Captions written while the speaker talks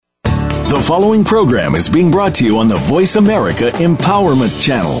following program is being brought to you on the Voice America Empowerment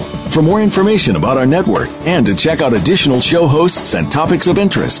Channel. For more information about our network and to check out additional show hosts and topics of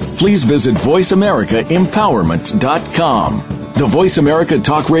interest, please visit voiceamericaempowerment.com. The Voice America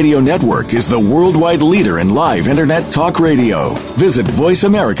Talk Radio Network is the worldwide leader in live Internet talk radio. Visit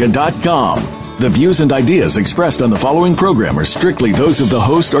voiceamerica.com. The views and ideas expressed on the following program are strictly those of the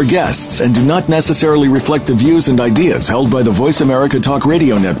host or guests and do not necessarily reflect the views and ideas held by the Voice America Talk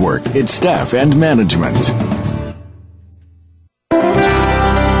Radio Network, its staff, and management.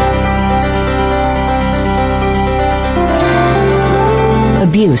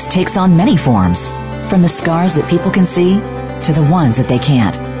 Abuse takes on many forms, from the scars that people can see to the ones that they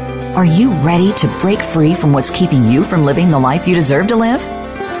can't. Are you ready to break free from what's keeping you from living the life you deserve to live?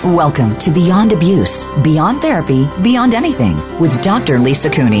 Welcome to Beyond Abuse, Beyond Therapy, Beyond Anything with Dr. Lisa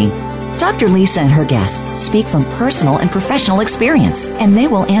Cooney. Dr. Lisa and her guests speak from personal and professional experience, and they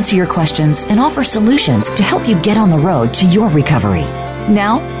will answer your questions and offer solutions to help you get on the road to your recovery.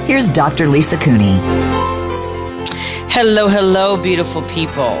 Now, here's Dr. Lisa Cooney. Hello, hello, beautiful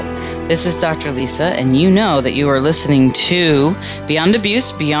people. This is Dr. Lisa, and you know that you are listening to Beyond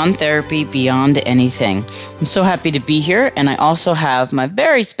Abuse, Beyond Therapy, Beyond Anything. I'm so happy to be here, and I also have my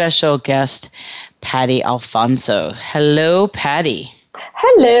very special guest, Patty Alfonso. Hello, Patty.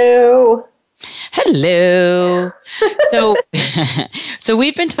 Hello. Hello. So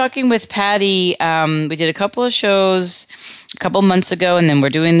we've been talking with Patty. We did a couple of shows a couple months ago, and then we're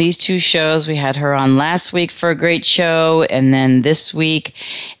doing these two shows. We had her on last week for a great show, and then this week.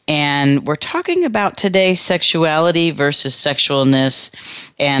 And we're talking about today sexuality versus sexualness,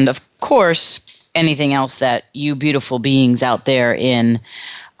 and of course, anything else that you beautiful beings out there in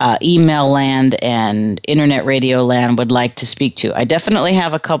email land and internet radio land would like to speak to. I definitely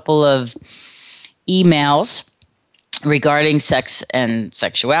have a couple of emails regarding sex and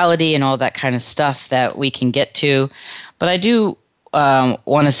sexuality and all that kind of stuff that we can get to. But I do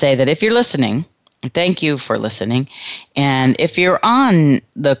want to say that if you're listening, thank you for listening. And if you're on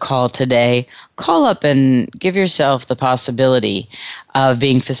the call today, call up and give yourself the possibility of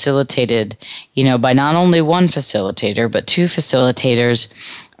being facilitated, by not only one facilitator, but two facilitators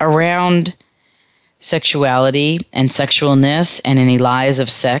around sexuality and sexualness and any lies of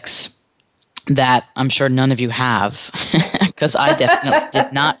sex that I'm sure none of you have, because I definitely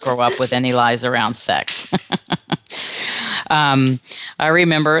did not grow up with any lies around sex. I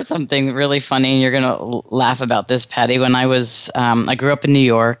remember something really funny, and you're going to laugh about this, Patty. When I I grew up in New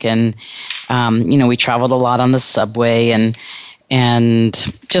York, and, we traveled a lot on the subway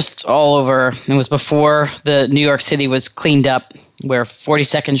and just all over. It was before the New York City was cleaned up, where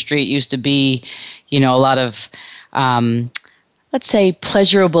 42nd Street used to be, a lot of, let's say,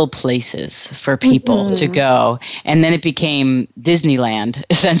 pleasurable places for people to go. And then it became Disneyland,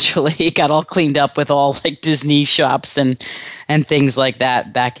 essentially. It got all cleaned up with all like Disney shops and things like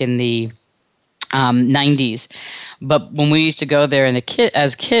that back in the 90s. But when we used to go there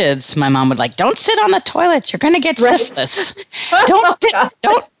as kids, my mom would don't sit on the toilets. You're going to get syphilis.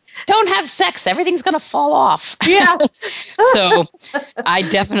 Don't have sex. Everything's going to fall off. Yeah. So I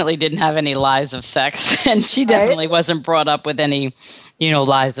definitely didn't have any lies of sex, and she definitely wasn't brought up with any,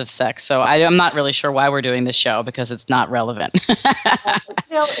 lies of sex. So I'm not really sure why we're doing this show, because it's not relevant.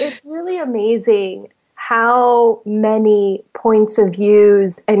 It's really amazing how many points of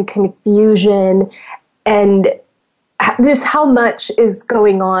views and confusion and just how much is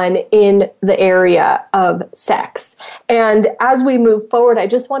going on in the area of sex. And as we move forward, I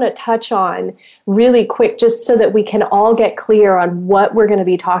just want to touch on really quick, just so that we can all get clear on what we're going to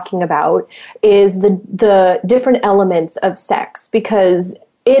be talking about, is the different elements of sex. Because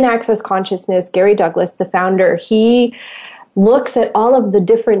in Access Consciousness, Gary Douglas, the founder, he looks at all of the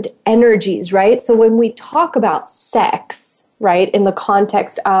different energies, right? So when we talk about sex, right, in the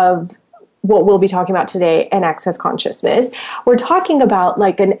context of what we'll be talking about today in Access Consciousness, we're talking about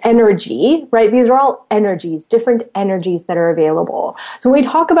like an energy, right? These are all energies, different energies that are available. So when we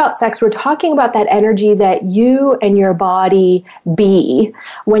talk about sex, we're talking about that energy that you and your body be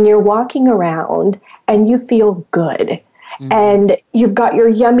when you're walking around and you feel good. And you've got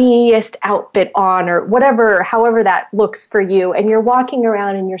your yummiest outfit on, or whatever, however that looks for you, and you're walking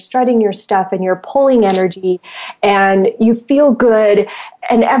around and you're strutting your stuff and you're pulling energy and you feel good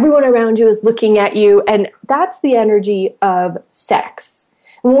and everyone around you is looking at you, and that's the energy of sex.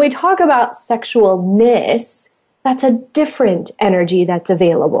 And when we talk about sexualness, that's a different energy that's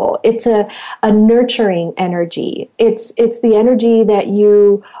available. It's a nurturing energy. It's the energy that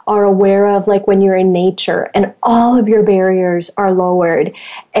you are aware of, like when you're in nature and all of your barriers are lowered.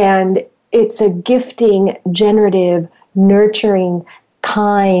 And it's a gifting, generative, nurturing,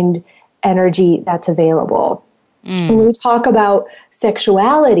 kind, energy that's available. When we talk about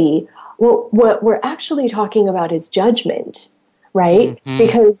sexuality, well, what we're actually talking about is judgment, right?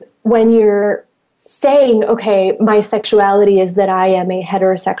 Because when you're saying, okay, my sexuality is that I am a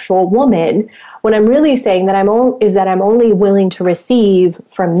heterosexual woman, what I'm really saying that I'm only willing to receive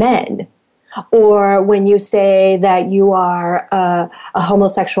from men. Or when you say that you are a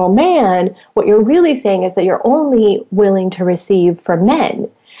homosexual man, what you're really saying is that you're only willing to receive from men.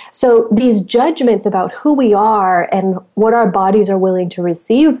 So these judgments about who we are and what our bodies are willing to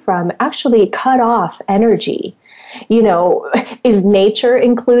receive from actually cut off energy. You know, is nature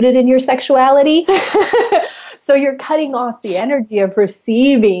included in your sexuality? So you're cutting off the energy of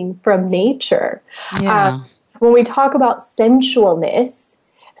receiving from nature. Yeah. When we talk about sensuality,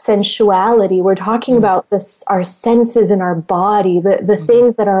 we're talking about our senses in our body, the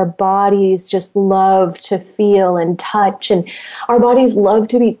things that our bodies just love to feel and touch. And our bodies love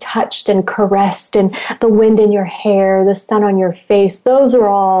to be touched and caressed, and the wind in your hair, the sun on your face, those are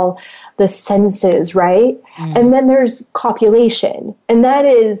all the senses, right? And then there's copulation, and that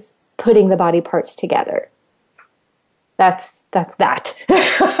is putting the body parts together. That's that.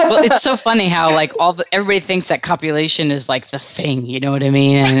 Well, it's so funny how like everybody thinks that copulation is like the thing, you know what I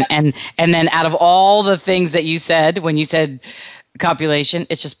mean? And then out of all the things that you said when you said copulation,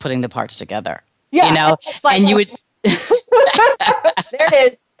 it's just putting the parts together. Yeah, you know, like, and you would. There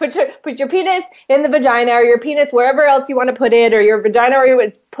it is. Put your penis in the vagina, or your penis wherever else you want to put it, or your vagina, or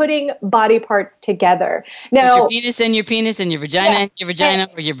it's putting body parts together. Now, put your penis in your penis, and your vagina in your vagina,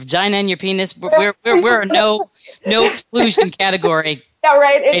 or your vagina in your penis. We're a no exclusion category. Yeah,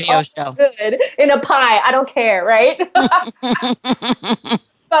 right. It's radio all show. Good in a pie. I don't care, right?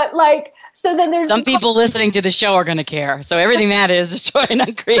 But like, so then there's some people listening to the show are going to care. So everything that is trying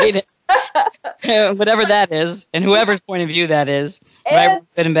to create it, whatever that is, and whoever's point of view that is. Right,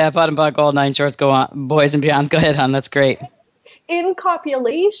 good and bad, pot and pot, gold, nine shorts, go on, boys and beyonds. Go ahead, hon. That's great. In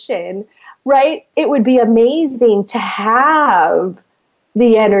copulation, right? It would be amazing to have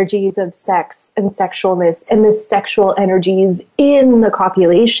the energies of sex and sexualness and the sexual energies in the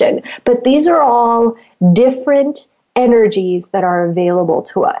copulation. But these are all different energies that are available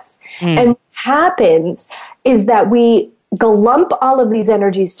to us. And what happens is that we glump all of these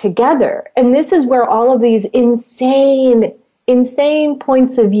energies together. And this is where all of these insane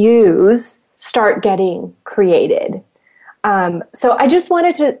points of views start getting created. So I just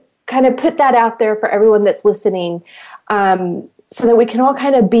wanted to kind of put that out there for everyone that's listening, so that we can all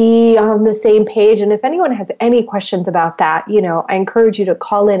kind of be on the same page. And if anyone has any questions about that, you know, I encourage you to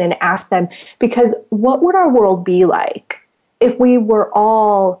call in and ask them, because what would our world be like if we were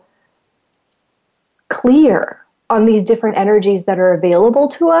all clear on these different energies that are available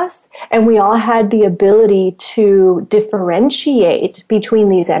to us, and we all had the ability to differentiate between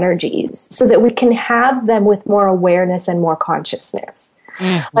these energies so that we can have them with more awareness and more consciousness.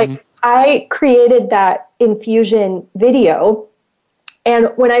 Like, I created that infusion video, and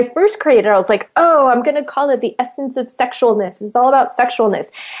when I first created it, I was like, oh, I'm going to call it The Essence of Sexualness. It's all about sexualness.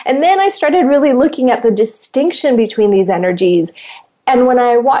 And then I started really looking at the distinction between these energies. And when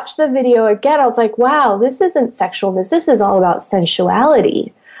I watched the video again, I was like, wow, this isn't sexualness. This is all about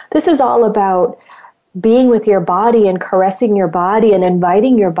sensuality. This is all about being with your body and caressing your body and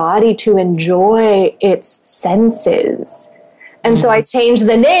inviting your body to enjoy its senses. And so I changed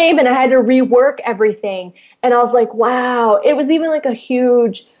the name and I had to rework everything. And I was like, wow, it was even like a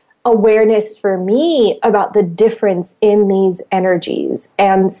huge awareness for me about the difference in these energies.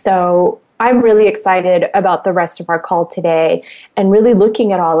 And so I'm really excited about the rest of our call today and really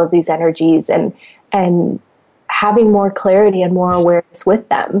looking at all of these energies and having more clarity and more awareness with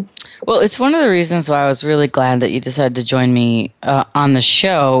them. Well, it's one of the reasons why I was really glad that you decided to join me on the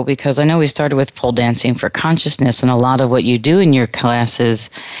show, because I know we started with pole dancing for consciousness, and a lot of what you do in your classes,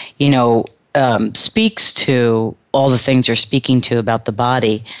 you know, speaks to all the things you're speaking to about the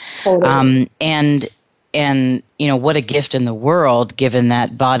body. Totally. And you know, what a gift in the world, given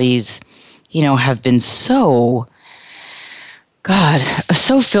that bodies, you know, have been so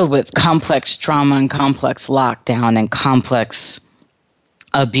filled with complex trauma and complex lockdown and complex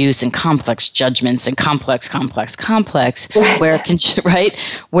abuse and complex judgments and complex, right.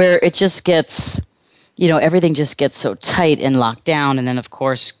 where it just gets, you know, everything just gets so tight and locked down. And then, of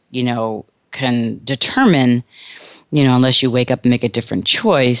course, you know, can determine, you know, unless you wake up and make a different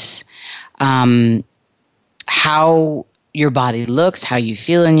choice, how your body looks, how you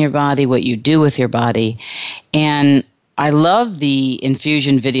feel in your body, what you do with your body. And I love the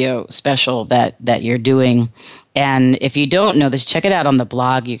infusion video special that you're doing. And if you don't know this, check it out on the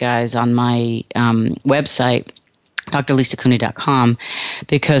blog, you guys, on my website, drlisacooney.com,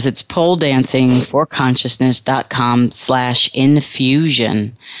 because it's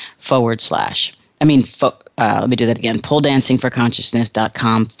poledancingforconsciousness.com/infusion / let me do that again.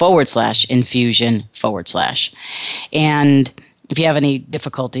 poledancingforconsciousness.com/infusion / And if you have any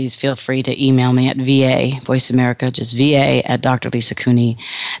difficulties, feel free to email me at Voice America, just VA at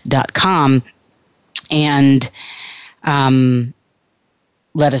drlisacooney.com. And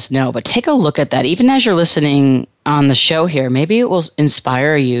let us know. But take a look at that. Even as you're listening on the show here, maybe it will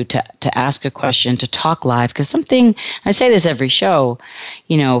inspire you to ask a question, to talk live. Because something, I say this every show,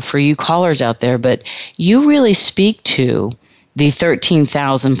 for you callers out there, but you really speak to the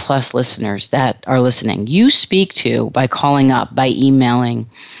 13,000 plus listeners that are listening. You speak to, by calling up, by emailing,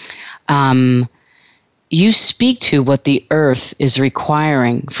 you speak to what the earth is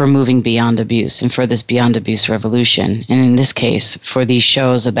requiring for moving beyond abuse and for this beyond abuse revolution. And in this case, for these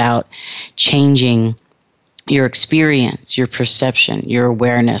shows about changing your experience, your perception, your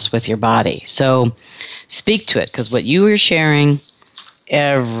awareness with your body. So speak to it, because what you are sharing,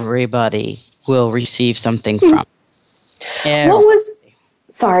 everybody will receive something from. What was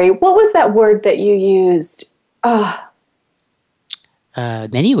that word that you used?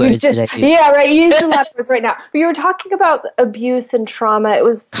 Many words today. Yeah, right. You used a lot of words right now. But you were talking about abuse and trauma. It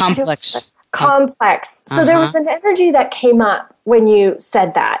was complex. So there was an energy that came up when you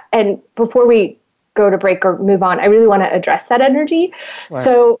said that. And before we go to break or move on, I really want to address that energy. Right.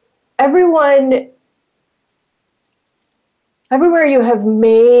 So everywhere you have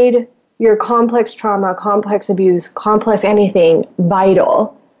made your complex trauma, complex abuse, complex anything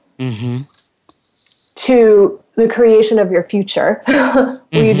vital to the creation of your future.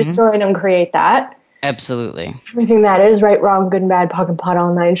 Will you destroy and uncreate that? Absolutely. Everything that is right, wrong, good and bad, POC and POD,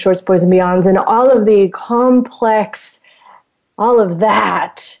 all nine shorts, boys and beyonds, and all of the complex, all of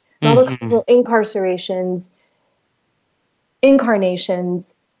that, all the causal incarnations,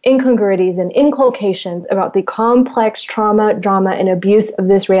 incongruities, and inculcations about the complex trauma, drama, and abuse of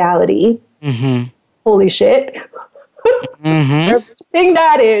this reality. Holy shit. Everything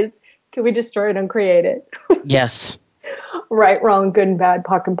that is, can we destroy it and create it? Yes. Right, wrong, good and bad,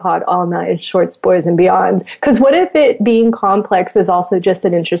 POC and POD, all nine shorts, boys and beyonds. Because what if it being complex is also just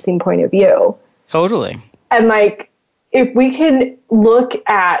an interesting point of view? Totally. And if we can look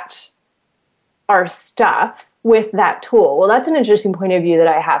at our stuff with that tool, well, that's an interesting point of view that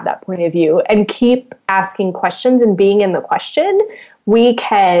I have that point of view, and keep asking questions and being in the question, we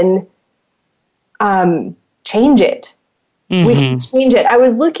can change it. We can change it. I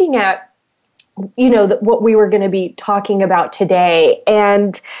was looking at, what we were going to be talking about today,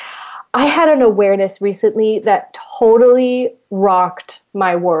 and I had an awareness recently that totally rocked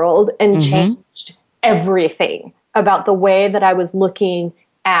my world and changed everything about the way that I was looking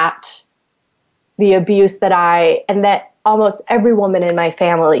at the abuse that almost every woman in my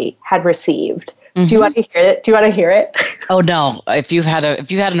family had received. Do you want to hear it? Oh no! If you had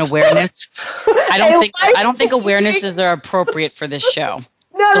an awareness, I don't think awarenesses are appropriate for this show.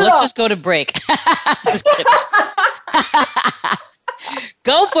 Let's just go to break. Just kidding.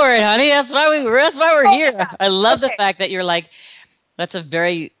 Go for it, honey. That's why we're here. I love the fact that you're like, that's a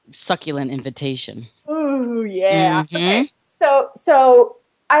very succulent invitation. Ooh, yeah. Okay. So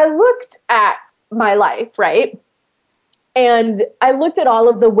I looked at my life, right? And I looked at all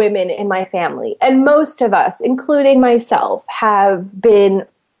of the women in my family, and most of us, including myself, have been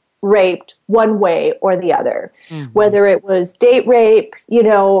raped one way or the other. Whether it was date rape,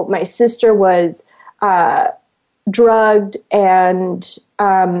 my sister was drugged and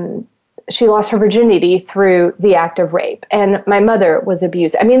she lost her virginity through the act of rape. And my mother was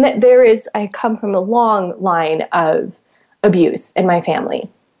abused. I mean, I come from a long line of abuse in my family.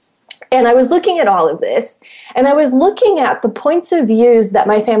 And I was looking at all of this, and I was looking at the points of views that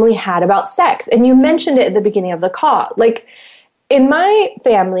my family had about sex. And you mentioned it at the beginning of the call. Like, in my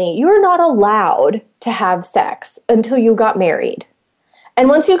family, you were not allowed to have sex until you got married. And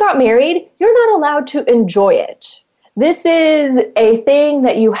once you got married, you're not allowed to enjoy it. This is a thing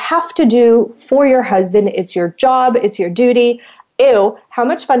that you have to do for your husband. It's your job. It's your duty. Ew, how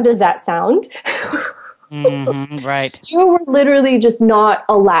much fun does that sound? Right. You were literally just not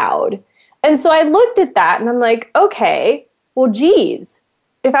allowed. And so I looked at that and I'm like, okay, well, geez,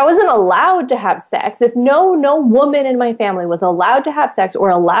 if I wasn't allowed to have sex, if no woman in my family was allowed to have sex or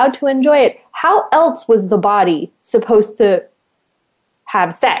allowed to enjoy it, how else was the body supposed to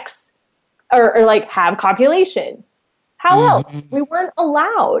have sex or have copulation? How else? We weren't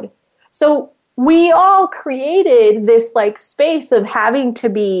allowed. So we all created this space of having to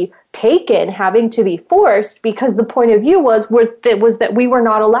be taken, having to be forced, because the point of view was that we were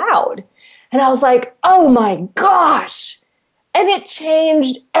not allowed. And I was like, oh my gosh. And it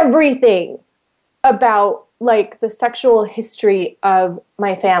changed everything about like the sexual history of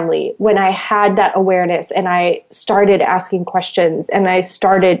my family when I had that awareness and I started asking questions and I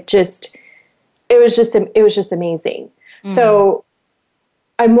started it was just amazing. Mm-hmm. So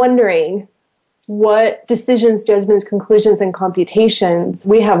I'm wondering what decisions, judgments, conclusions, and computations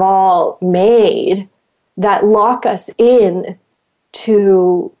we have all made that lock us in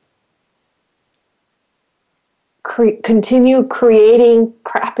to continue creating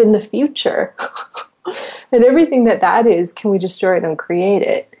crap in the future. And everything that is, can we destroy it and create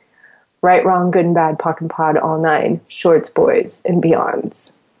it? Right, wrong, good and bad, POC and POD, all nine, shorts, boys, and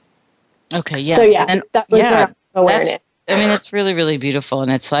beyonds. Okay, yes. So yeah, and that was my awareness. It's really, really beautiful.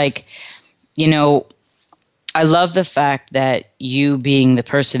 And it's like, you know, I love the fact that you being the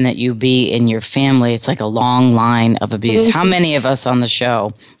person that you be in your family, it's like a long line of abuse. Mm-hmm. How many of us on the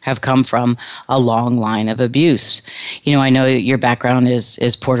show have come from a long line of abuse? You know, I know your background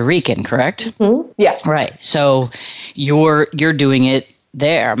is Puerto Rican, correct? Mm-hmm. Yeah. Right. So you're doing it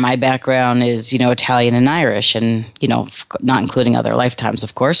there. My background is, you know, Italian and Irish and, you know, not including other lifetimes,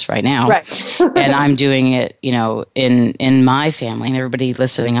 of course, right now. Right. And I'm doing it, you know, in my family and everybody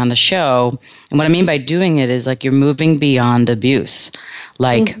listening on the show. And what I mean by doing it is like you're moving beyond abuse.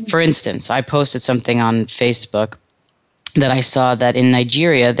 Like, mm-hmm. for instance, I posted something on Facebook that I saw that in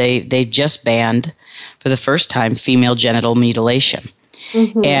Nigeria, they just banned for the first time female genital mutilation.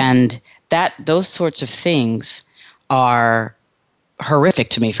 Mm-hmm. And those sorts of things are horrific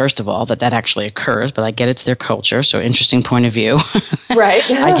to me, first of all, that actually occurs, but I get it's their culture, so interesting point of view. Right.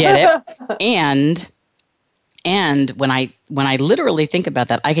 I get it. And when I literally think about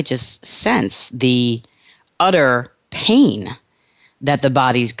that, I could just sense the utter pain that the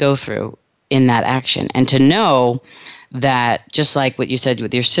bodies go through in that action. And to know that, just like what you said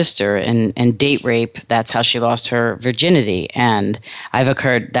with your sister and date rape, that's how she lost her virginity. And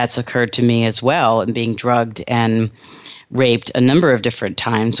that's occurred to me as well, and being drugged and raped a number of different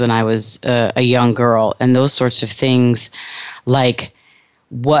times when I was a young girl, and those sorts of things. Like,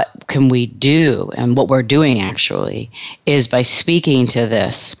 what can we do? And what we're doing actually is by speaking to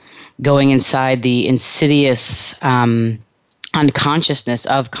this, going inside the insidious unconsciousness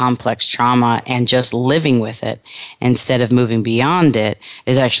of complex trauma and just living with it instead of moving beyond it,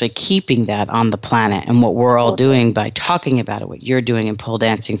 is actually keeping that on the planet. And what we're all doing by talking about it, what you're doing in Pole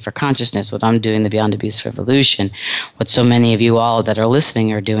Dancing for Consciousness, what I'm doing, the Beyond Abuse Revolution, what so many of you all that are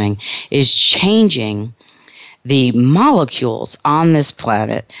listening are doing, is changing the molecules on this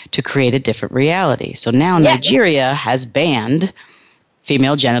planet to create a different reality. So now Nigeria has banned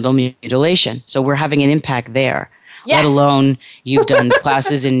female genital mutilation. So we're having an impact there. Yes. Let alone you've done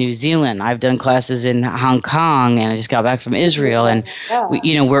classes in New Zealand. I've done classes in Hong Kong, and I just got back from Israel. And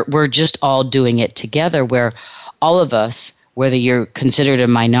we're just all doing it together, where all of us, whether you're considered a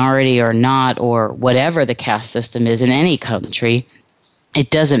minority or not, or whatever the caste system is in any country, it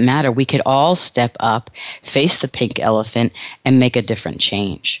doesn't matter. We could all step up, face the pink elephant, and make a different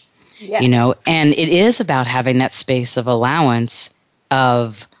change. Yes. You know, and it is about having that space of allowance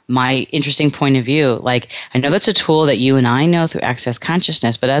of my interesting point of view. Like, I know that's a tool that you and I know through Access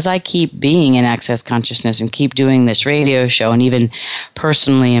Consciousness, but as I keep being in Access Consciousness and keep doing this radio show, and even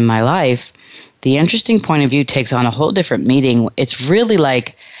personally in my life, the interesting point of view takes on a whole different meaning. It's really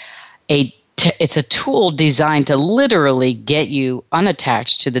like it's a tool designed to literally get you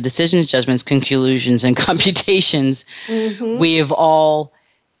unattached to the decisions, judgments, conclusions, and computations we have all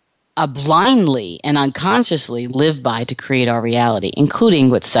blindly and unconsciously live by to create our reality,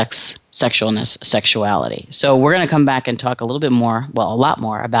 including with sexualness, sexuality. So we're going to come back and talk a little bit more, well, a lot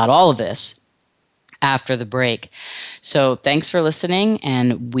more about all of this after the break. So thanks for listening,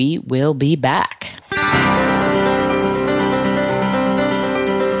 and we will be back.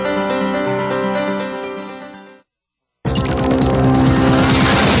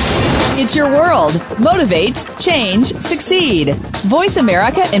 It's your world. Motivate, change, succeed.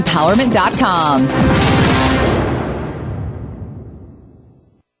 VoiceAmericaEmpowerment.com.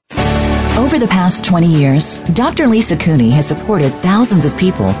 Over the past 20 years, Dr. Lisa Cooney has supported thousands of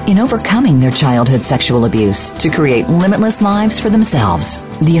people in overcoming their childhood sexual abuse to create limitless lives for themselves.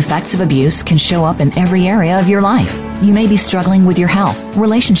 The effects of abuse can show up in every area of your life. You may be struggling with your health,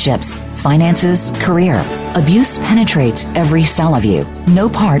 relationships, finances, career. Abuse penetrates every cell of you. No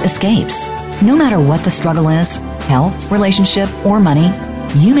part escapes. No matter what the struggle is, health, relationship, or money,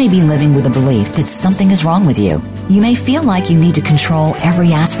 you may be living with a belief that something is wrong with you. You may feel like you need to control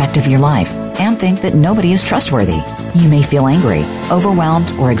every aspect of your life and think that nobody is trustworthy. You may feel angry, overwhelmed,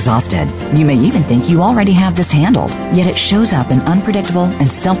 or exhausted. You may even think you already have this handled, yet it shows up in unpredictable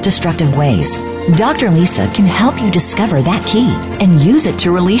and self-destructive ways. Dr. Lisa can help you discover that key and use it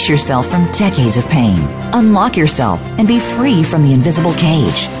to release yourself from decades of pain. Unlock yourself and be free from the invisible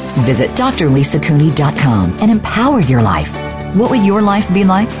cage. Visit drlisacooney.com and empower your life. What would your life be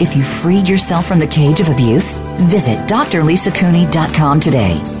like if you freed yourself from the cage of abuse? Visit drlisacooney.com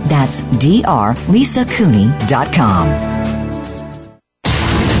today. That's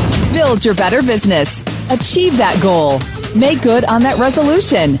drlisacooney.com. Build your better business. Achieve that goal. Make good on that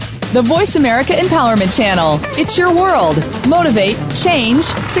resolution. The Voice America Empowerment Channel. It's your world. Motivate, change,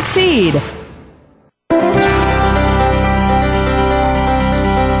 succeed.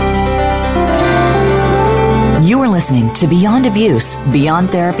 You are listening to Beyond Abuse,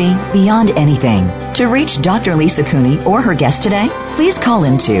 Beyond Therapy, Beyond Anything. To reach Dr. Lisa Cooney or her guest today, please call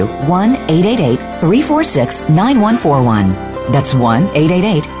into 1-888-346-9141. That's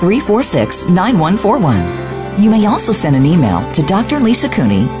 1-888-346-9141. You may also send an email to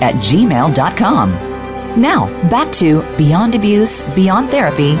drlisacooney@gmail.com. Now, back to Beyond Abuse, Beyond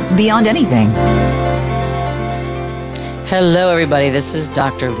Therapy, Beyond Anything. Hello, everybody. This is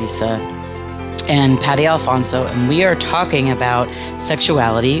Dr. Lisa and Patty Alfonso, and we are talking about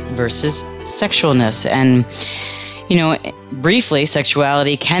sexuality versus sexualness. And, you know, briefly,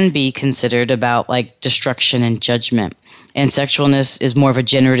 sexuality can be considered about like destruction and judgment. And sexualness is more of a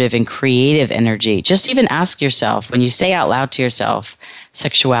generative and creative energy. Just even ask yourself, when you say out loud to yourself,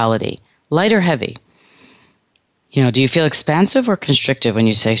 sexuality, light or heavy? You know, do you feel expansive or constrictive when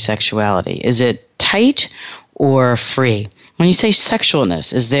you say sexuality? Is it tight or free? When you say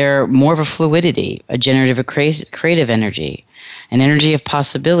sexualness, is there more of a fluidity, a generative or creative energy, an energy of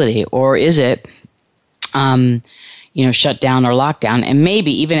possibility? Or is it, shut down or locked down? And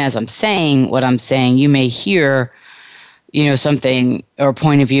maybe even as I'm saying what I'm saying, you may hear something or a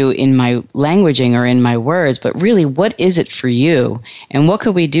point of view in my languaging or in my words, but really, what is it for you? And what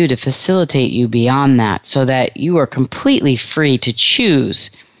could we do to facilitate you beyond that so that you are completely free to choose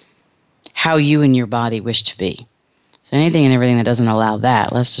how you and your body wish to be? So anything and everything that doesn't allow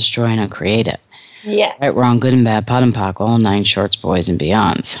that, let's destroy and uncreate it. Yes. Right, wrong, good and bad, pot and pock, all 9 shorts, boys and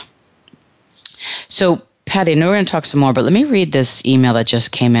beyonds. So, Patty, I know we're going to talk some more, but let me read this email that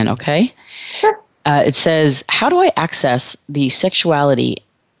just came in, okay? Sure. It says, how do I access the sexuality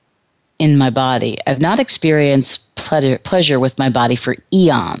in my body? I've not experienced pleasure with my body for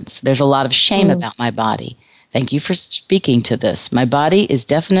eons. There's a lot of shame about my body. Thank you for speaking to this. My body is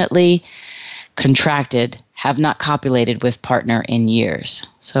definitely contracted, have not copulated with partner in years.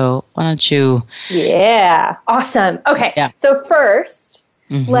 So why don't you... Yeah, awesome. Okay, So first,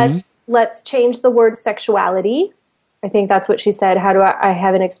 let's change the word sexuality. I think that's what she said. How do I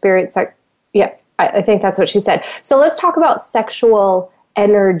haven't experienced sex? Yeah. I think that's what she said. So let's talk about sexual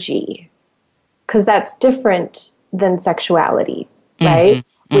energy, because that's different than sexuality, right?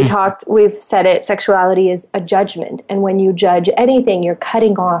 We've said it, sexuality is a judgment. And when you judge anything, you're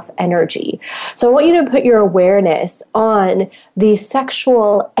cutting off energy. So I want you to put your awareness on the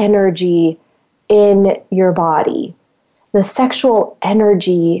sexual energy in your body, the sexual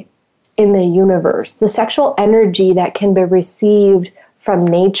energy in the universe, the sexual energy that can be received from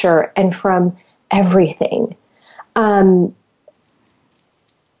nature and from everything. And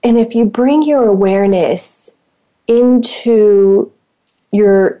if you bring your awareness into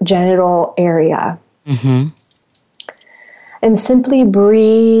your genital area and simply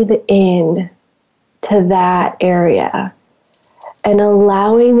breathe in to that area and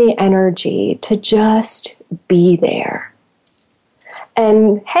allowing the energy to just be there.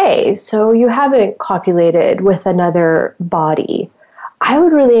 And hey, so you haven't copulated with another body. I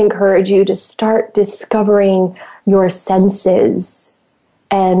would really encourage you to start discovering your senses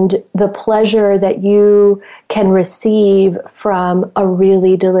and the pleasure that you can receive from a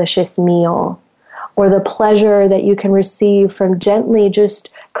really delicious meal, or the pleasure that you can receive from gently just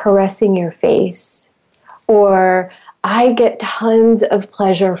caressing your face. Or I get tons of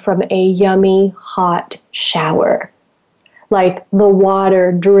pleasure from a yummy hot shower. Like the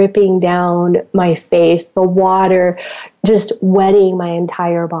water dripping down my face, the water just wetting my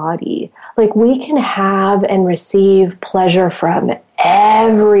entire body. Like we can have and receive pleasure from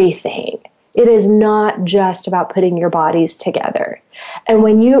everything. It is not just about putting your bodies together. And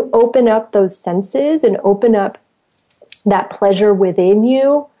when you open up those senses and open up that pleasure within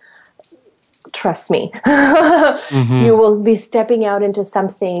you, trust me, you will be stepping out into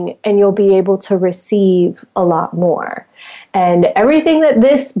something and you'll be able to receive a lot more. And everything that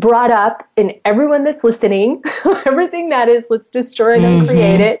this brought up, and everyone that's listening, everything that is, let's destroy it and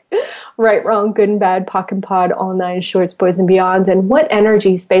create it. Right, wrong, good and bad, POC and POD, all nine shorts, boys and beyonds. And what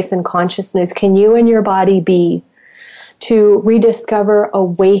energy, space, and consciousness can you and your body be to rediscover,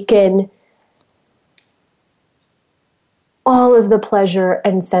 awaken all of the pleasure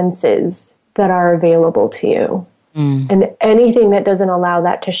and senses that are available to you? And anything that doesn't allow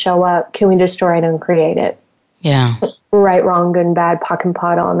that to show up, can we destroy it and create it? Yeah. Right, wrong, good and bad, POC and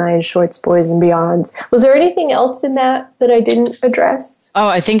POD, all nine shorts, boys and beyonds. Was there anything else in that I didn't address? Oh,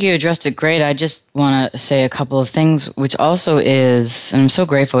 I think you addressed it great. I just want to say a couple of things, which also is, and I'm so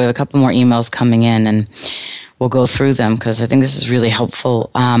grateful, we have a couple more emails coming in, and we'll go through them because I think this is really helpful.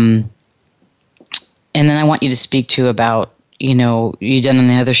 And then I want you to speak to about, you know, you done on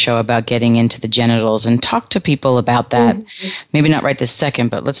the other show about getting into the genitals, and talk to people about that. Maybe not right this second,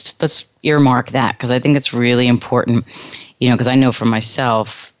 but let's earmark that, because I think it's really important, you know, because I know for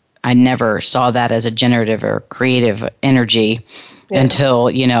myself, I never saw that as a generative or creative energy until,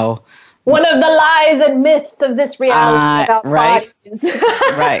 you know. One of the lies and myths of this reality about bodies.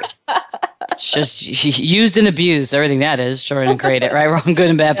 Right. It's just used and abused, everything that is, destroy and create it, right, wrong, good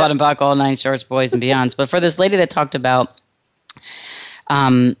and bad, POD and POC, all nine shorts, boys and beyonds. But for this lady that talked about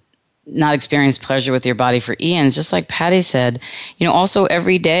not experience pleasure with your body for eons, just like Patty said, you know, also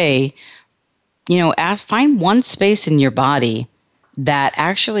every day, you know, find one space in your body that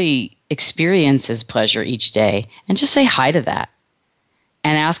actually experiences pleasure each day, and just say hi to that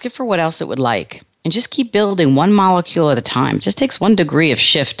and ask it for what else it would like, and just keep building one molecule at a time. It just takes 1 degree of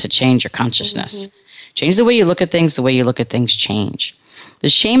shift to change your consciousness. Change the way you look at things, the way you look at things change. The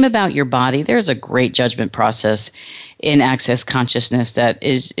shame about your body, there's a great judgment process in Access Consciousness that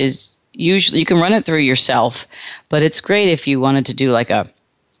is usually, you can run it through yourself, but it's great if you wanted to do like a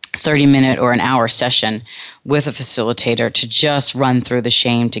 30-minute or an hour session with a facilitator to just run through the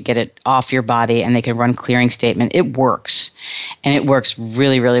shame to get it off your body, and they can run clearing statement. It works, and it works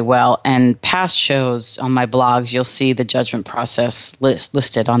really, really well. And past shows on my blogs, you'll see the judgment process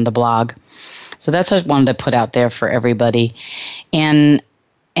listed on the blog. So that's what I wanted to put out there for everybody. And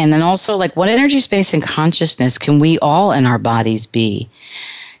then also, like, what energy, space, and consciousness can we all in our bodies be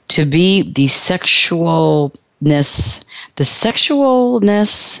to be the sexualness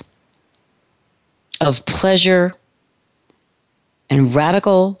of pleasure and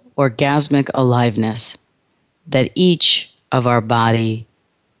radical orgasmic aliveness that each of our body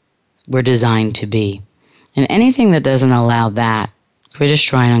were designed to be. And anything that doesn't allow that, we're just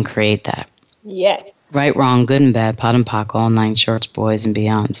trying to uncreate that. Yes. Right, wrong, good and bad, POD and POC, all nine shorts, boys and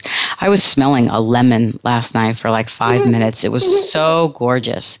beyonds. I was smelling a lemon last night for like 5 minutes. It was so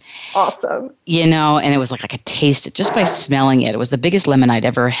gorgeous. Awesome. You know, and it was like I could taste it just by smelling it. It was the biggest lemon I'd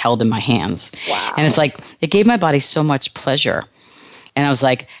ever held in my hands. Wow. And it's like, it gave my body so much pleasure. And I was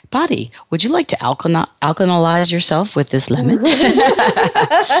like, body, would you like to alkalize yourself with this lemon?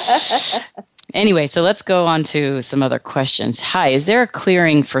 Anyway, so let's go on to some other questions. Hi, is there a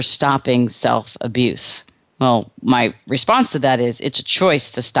clearing for stopping self-abuse? Well, my response to that is it's a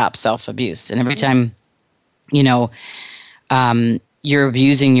choice to stop self-abuse. And every time, you know, you're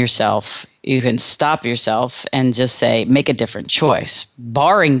abusing yourself, you can stop yourself and just say, make a different choice.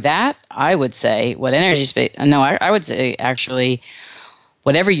 Barring that, I would say, I would say actually,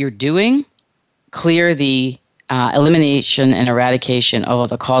 whatever you're doing, clear the elimination and eradication of all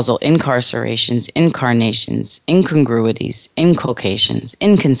the causal incarcerations, incarnations, incongruities, inculcations,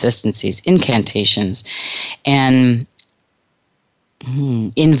 inconsistencies, incantations, and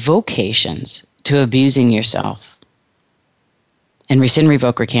invocations to abusing yourself. And rescind,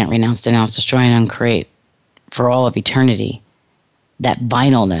 revoke, recant, renounce, denounce, destroy, and uncreate for all of eternity that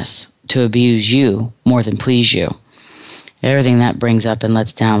vinalness to abuse you more than please you. Everything that brings up and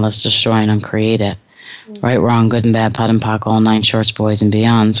lets down, let's destroy and uncreate it. Right, wrong, good and bad, POD and POC, all nine shorts, boys and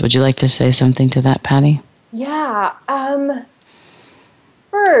beyonds. Would you like to say something to that, Patty? Yeah.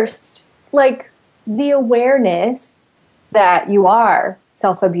 First, like, the awareness that you are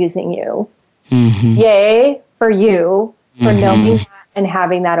self-abusing you. Yay for you for knowing that and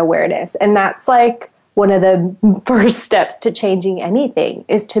having that awareness. And that's like one of the first steps to changing anything,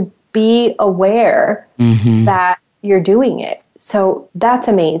 is to be aware that you're doing it. So that's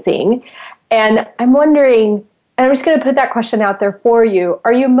amazing. And I'm wondering, and I'm just going to put that question out there for you,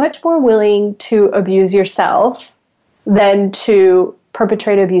 are you much more willing to abuse yourself than to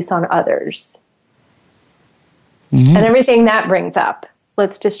perpetrate abuse on others? And everything that brings up,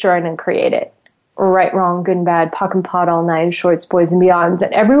 let's destroy and uncreate it. right, wrong, good and bad, POC and POD, all nine shorts, boys and beyonds,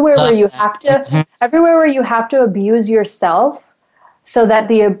 and everywhere where you have to, everywhere where you have to abuse yourself, so that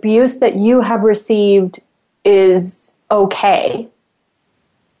the abuse that you have received is okay.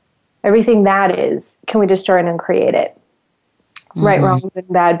 Everything that is, can we destroy it and create it? Right, wrong, good and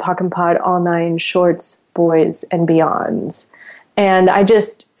bad, POC and POD, all nine shorts, boys and beyonds. And I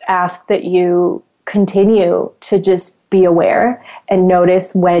just ask that you continue to just be aware and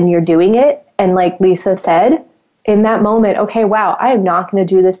notice when you're doing it. And like Lisa said, in that moment, okay, wow, I am not going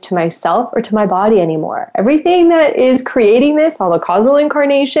to do this to myself or to my body anymore. Everything that is creating this, all the causal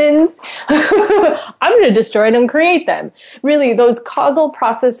incarnations, I'm going to destroy and uncreate them. Really, those causal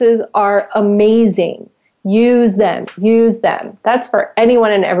processes are amazing. Use them. That's for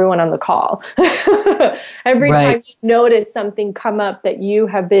anyone and everyone on the call. Every time you notice something come up that you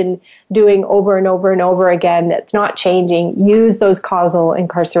have been doing over and over and over again that's not changing, use those causal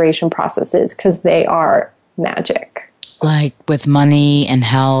incarceration processes, because they are magic. Like with money and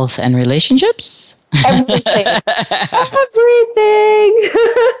health and relationships? Everything. Everything.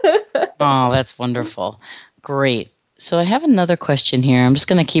 Oh, that's wonderful. Great. So I have another question here. I'm just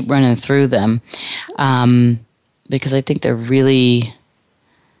going to keep running through them because I think they're really...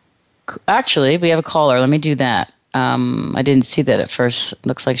 Actually, we have a caller. Let me do that. I didn't see that at first.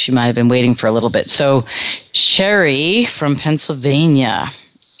 Looks like she might have been waiting for a little bit. So Sherry from Pennsylvania,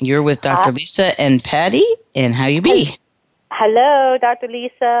 you're with Dr. Lisa and Patty, and how you be? Hello, Dr.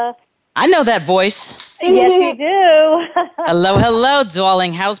 Lisa. I know that voice. Yes, you do. Hello,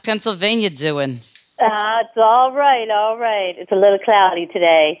 darling. How's Pennsylvania doing? It's all right. It's a little cloudy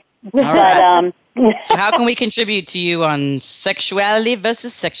today. All right. So how can we contribute to you on sexuality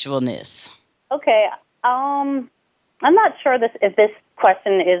versus sexualness? Okay. I'm not sure if this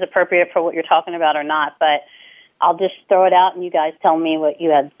question is appropriate for what you're talking about or not, but I'll just throw it out and you guys tell me what you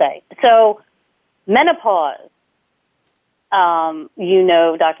had to say. So, menopause.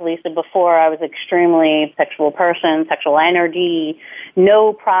 Dr. Lisa, before I was an extremely sexual person, sexual energy,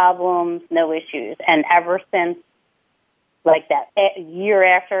 no problems, no issues. And ever since, like that year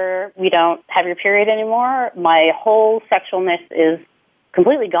after you don't have your period anymore, my whole sexualness is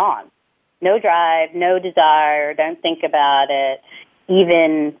completely gone. No drive, no desire, don't think about it.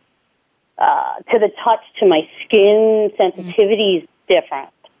 Even to the touch, to my skin, sensitivity is different.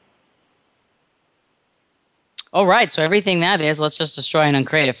 All right, so everything that is, let's just destroy and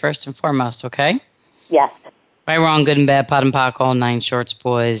uncreate it first and foremost, okay? Yes. Right, wrong, good and bad, POD and POC, all nine shorts,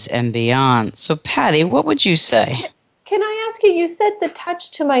 boys and beyond. So, Patty, what would you say? Can I ask you, you said the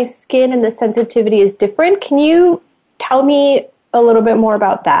touch to my skin and the sensitivity is different. Can you tell me a little bit more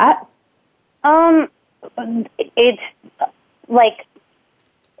about that? It's like,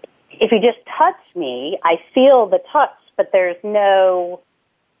 if you just touch me, I feel the touch, but there's no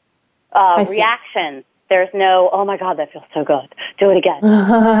reaction. There's no, oh my God, that feels so good. Do it again.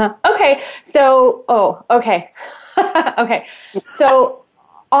 Okay. So, okay. Okay. So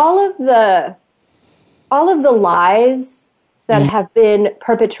all of the lies that have been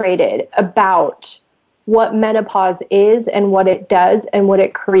perpetrated about what menopause is and what it does and what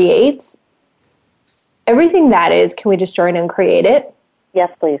it creates, everything that is, can we destroy and uncreate it?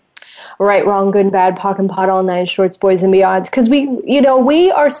 Yes, please. Right, wrong, good and bad, POC and POD, all nine shorts, boys and beyonds. Because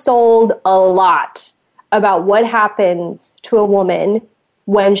we are sold a lot about what happens to a woman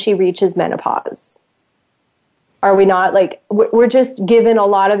when she reaches menopause. Are we not? Like, we're just given a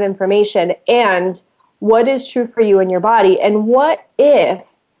lot of information and what is true for you and your body. And what if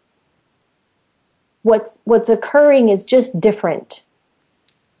what's occurring is just different?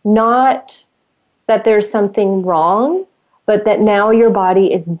 Not that there's something wrong, but that now your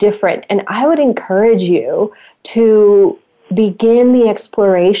body is different. And I would encourage you to begin the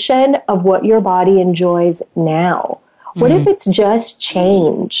exploration of what your body enjoys now. What if it's just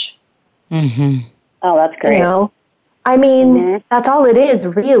change? Mm-hmm. Oh, that's great. That's all it is,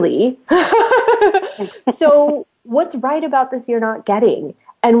 really. So what's right about this you're not getting?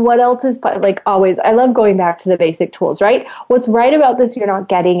 And what else is, like always, I love going back to the basic tools, right? What's right about this you're not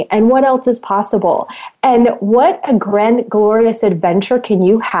getting, and what else is possible? And what a grand, glorious adventure can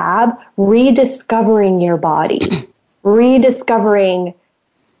you have rediscovering your body, rediscovering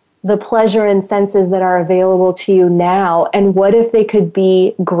the pleasure and senses that are available to you now, and what if they could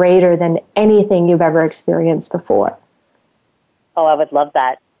be greater than anything you've ever experienced before? Oh, I would love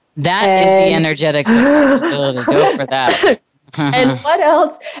that. That is the energetic ability. Go for that. And what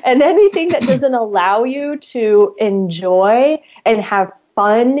else? And anything that doesn't allow you to enjoy and have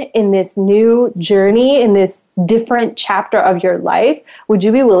fun in this new journey, in this different chapter of your life, would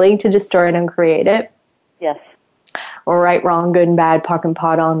you be willing to destroy and uncreate it? Yes. Right, wrong, good and bad, POC and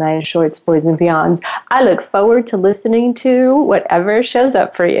POD, all nine shorts, boys and beyonds. I look forward to listening to whatever shows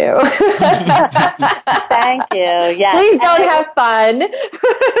up for you. Thank you. Yes. Please don't have fun.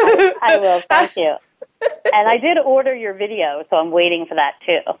 I will. Thank you. And I did order your video, so I'm waiting for that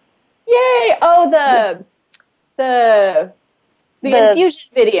too. Yay! Oh, the infusion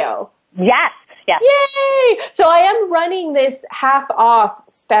video. Yes. Yes. Yay! So I am running this half off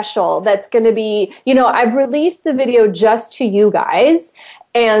special that's going to be, I've released the video just to you guys.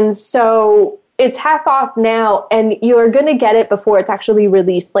 And so it's half off now, and you're going to get it before it's actually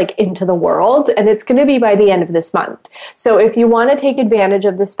released like into the world. And it's going to be by the end of this month. So if you want to take advantage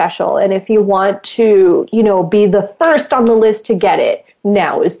of the special, and if you want to, be the first on the list to get it,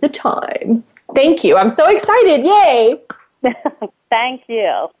 now is the time. Thank you. I'm so excited. Yay. Thank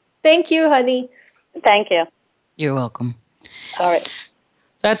you. Thank you, honey. Thank you. You're welcome. All right.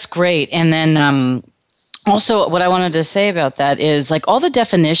 That's great. And then also what I wanted to say about that is like all the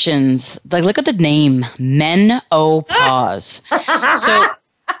definitions, like look at the name, menopause. So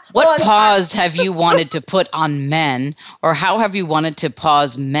what pause have you wanted to put on men, or how have you wanted to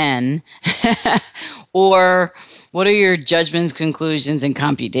pause men? Or what are your judgments, conclusions, and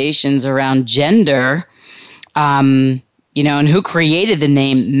computations around gender? And who created the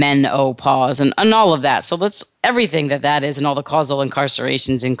name menopause and all of that. So let's, everything that is, and all the causal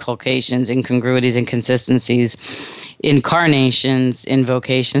incarcerations, inculcations, incongruities, inconsistencies, incarnations,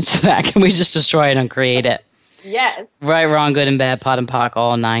 invocations to that. Can we just destroy it and create it? Yes. Right, wrong, good and bad, POD and POC,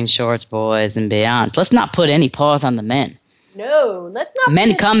 all nine shorts, boys and beyond. Let's not put any pause on the men. No, let's not.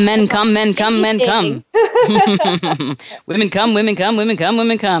 Men come, men come, men come, men come. Women come, women come, women come,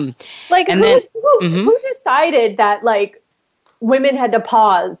 women come. Like, and who decided that, like, women had to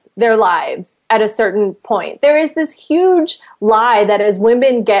pause their lives at a certain point? There is this huge lie that as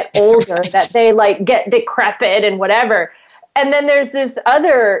women get older, that they, like, get decrepit and whatever. And then there's this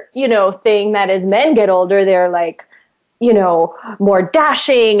other, thing that as men get older, they're, like, more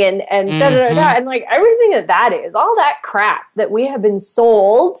dashing and da-da-da-da. And, like, everything that is, all that crap that we have been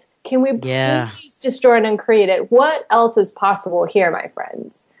sold, can we please destroy and uncreate it? What else is possible here, my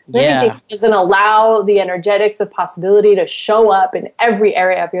friends? Anything doesn't allow the energetics of possibility to show up in every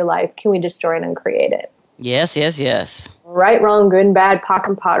area of your life. Can we destroy and uncreate it? Yes, yes, yes. Right, wrong, good and bad, POC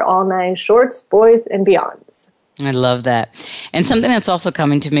and POD, all nine shorts, boys and beyonds. I love that. And something that's also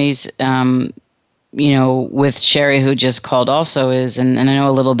coming to me is, with Sherry, who just called also is, and I know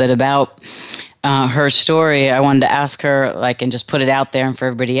a little bit about her story. I wanted to ask her, like, and just put it out there and for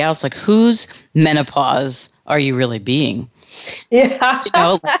everybody else, like, whose menopause are you really being? Yeah.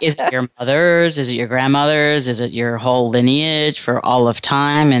 Is it your mother's? Is it your grandmother's? Is it your whole lineage for all of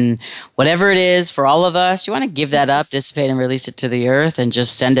time? And whatever it is for all of us, you want to give that up, dissipate, and release it to the earth and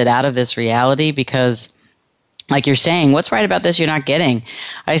just send it out of this reality because, like you're saying, what's right about this you're not getting?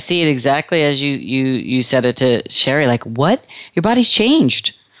 I see it exactly as you said it to Sherry. Like, what? Your body's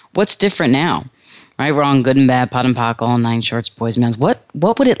changed. What's different now? Right, wrong, good and bad, POD and POC, all nine shorts, boys and men. What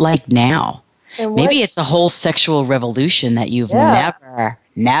would it like now? Maybe it's a whole sexual revolution that you've never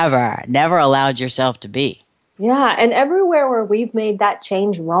allowed yourself to be. Yeah, and everywhere where we've made that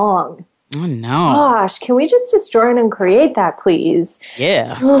change wrong. Oh, no. Gosh, can we just destroy and uncreate that, please?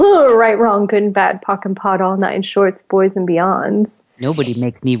 Yeah. Right, wrong, good and bad, POC and POD, all nine shorts, boys and beyonds. Nobody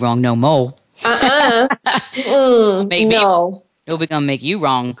makes me wrong no more. No. Nobody gonna make you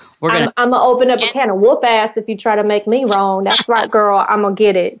wrong. I'm gonna open up a can of whoop ass if you try to make me wrong. That's right, girl. I'm gonna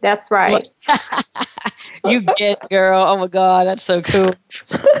get it. That's right. You get, girl. Oh my God, that's so cool.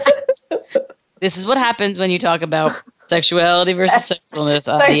 This is what happens when you talk about sexuality versus sexualness.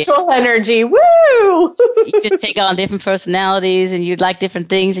 Sexual energy. Woo! You just take on different personalities, and you like different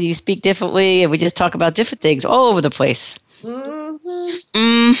things, and you speak differently, and we just talk about different things all over the place.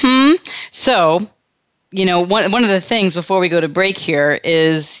 So, one of the things before we go to break here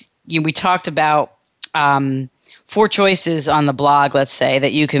is we talked about 4 choices on the blog, let's say,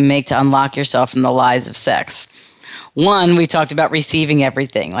 that you can make to unlock yourself from the lies of sex. 1, we talked about receiving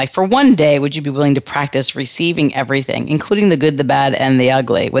everything. Like, for one day, would you be willing to practice receiving everything, including the good, the bad, and the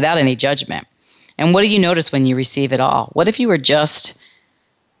ugly, without any judgment? And what do you notice when you receive it all? What if you were just,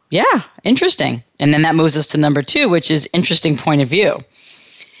 interesting? And then that moves us to number 2, which is interesting point of view.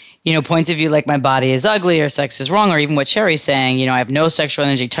 Points of view like my body is ugly or sex is wrong, or even what Sherry's saying, I have no sexual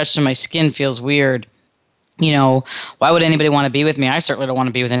energy, touch to my skin feels weird. Why would anybody want to be with me? I certainly don't want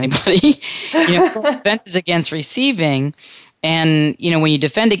to be with anybody. Defense is against receiving. And, when you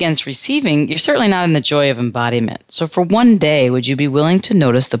defend against receiving, you're certainly not in the joy of embodiment. So for one day, would you be willing to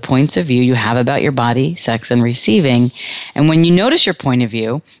notice the points of view you have about your body, sex, and receiving? And when you notice your point of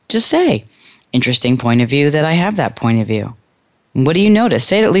view, just say, interesting point of view that I have that point of view. What do you notice?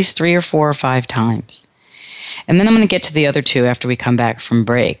 Say it at least 3 or 4 or 5 times. And then I'm going to get to the other 2 after we come back from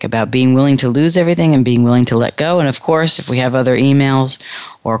break, about being willing to lose everything and being willing to let go. And of course, if we have other emails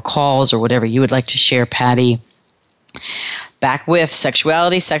or calls or whatever you would like to share, Patty, back with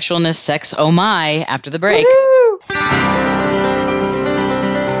sexuality, sexualness, sex, oh my, after the break.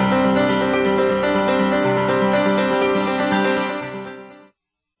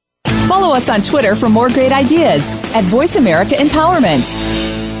 Follow us on Twitter for more great ideas at Voice America Empowerment.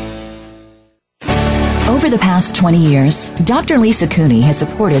 Over the past 20 years, Dr. Lisa Cooney has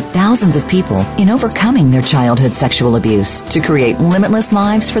supported thousands of people in overcoming their childhood sexual abuse to create limitless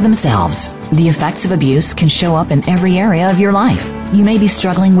lives for themselves. The effects of abuse can show up in every area of your life. You may be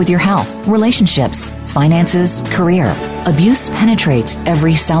struggling with your health, relationships, finances, career. Abuse penetrates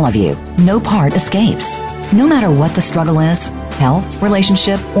every cell of you. No part escapes. No matter what the struggle is, health,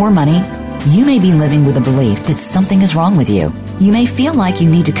 relationship, or money, you may be living with a belief that something is wrong with you. You may feel like you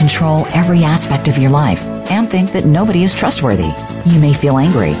need to control every aspect of your life and think that nobody is trustworthy. You may feel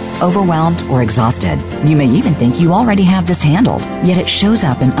angry, overwhelmed, or exhausted. You may even think you already have this handled, yet it shows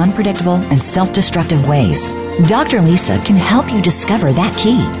up in unpredictable and self-destructive ways. Dr. Lisa can help you discover that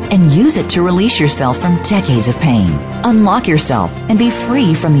key and use it to release yourself from decades of pain. Unlock yourself and be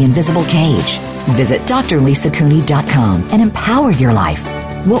free from the invisible cage. Visit drlisacooney.com and empower your life.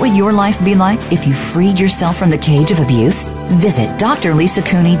 What would your life be like if you freed yourself from the cage of abuse? Visit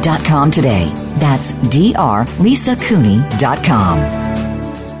drlisacooney.com today. That's drlisacooney.com.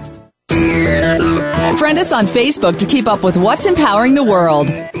 Friend us on Facebook to keep up with what's empowering the world.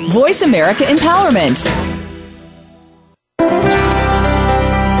 Voice America Empowerment.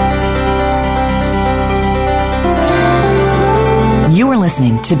 You are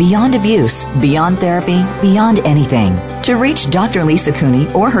listening to Beyond Abuse, Beyond Therapy, Beyond Anything. To reach Dr. Lisa Cooney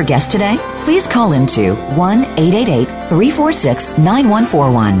or her guest today, please call into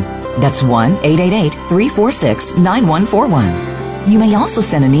 1-888-346-9141. That's 1-888-346-9141. You may also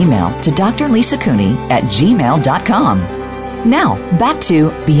send an email to drlisacooney@gmail.com. Now, back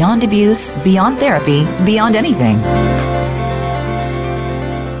to Beyond Abuse, Beyond Therapy, Beyond Anything.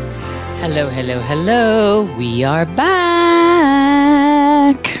 Hello, hello, hello. We are back.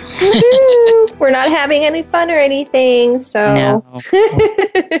 We're not having any fun or anything, so. No,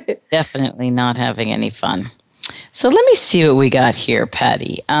 definitely not having any fun. So let me see what we got here,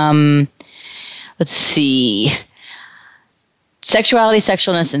 Patty. Let's see. Sexuality,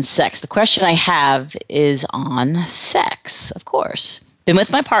 sexualness, and sex. The question I have is on sex, of course. Been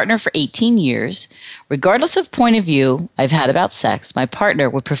with my partner for 18 years. Regardless of point of view I've had about sex, my partner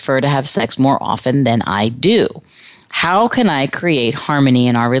would prefer to have sex more often than I do. How can I create harmony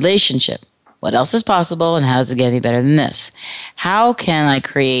in our relationship? What else is possible, and how does it get any better than this? How can I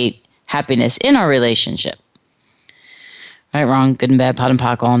create happiness in our relationship? Right, wrong, good and bad, pot and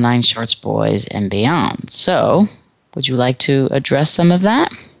pock, all 9 shorts, boys, and beyond. So, would you like to address some of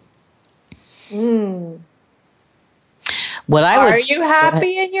that? Are you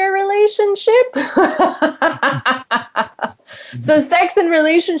happy in your relationship? So sex and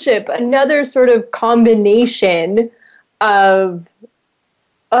relationship, another sort of combination of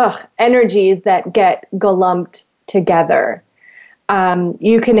energies that get lumped together.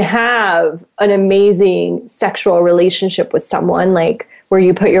 You can have an amazing sexual relationship with someone, like where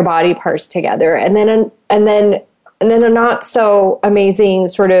you put your body parts together, and then a not so amazing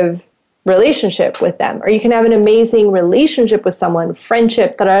sort of relationship with them. Or you can have an amazing relationship with someone,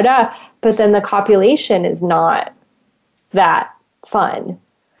 friendship, but then the copulation is not that fun.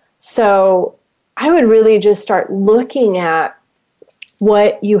 So I would really just start looking at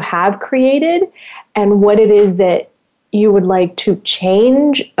what you have created and what it is that you would like to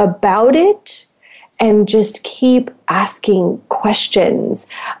change about it, and just keep asking questions.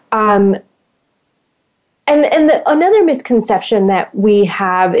 Another misconception that we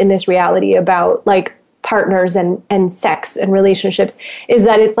have in this reality about like partners and sex and relationships is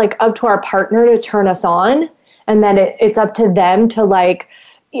that it's like up to our partner to turn us on, and that it's up to them to like,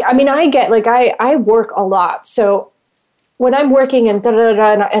 I mean, I work a lot. So when I'm working and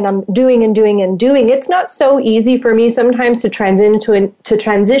I'm doing, it's not so easy for me sometimes to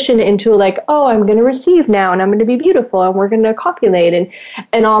transition into like, oh, I'm going to receive now, and I'm going to be beautiful, and we're going to copulate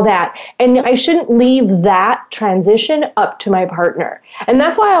and all that. And I shouldn't leave that transition up to my partner. And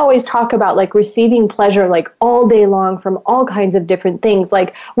that's why I always talk about like receiving pleasure like all day long from all kinds of different things.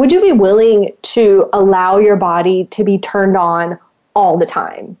 Like, would you be willing to allow your body to be turned on all the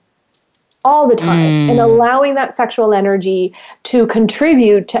time? all the time, and allowing that sexual energy to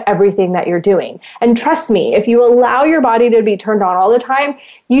contribute to everything that you're doing. And trust me, if you allow your body to be turned on all the time,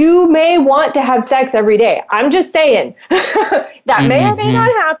 you may want to have sex every day. I'm just saying that may or may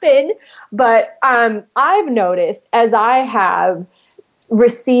not happen, but I've noticed as I have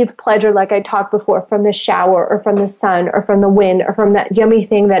received pleasure, like I talked before, from the shower or from the sun or from the wind or from that yummy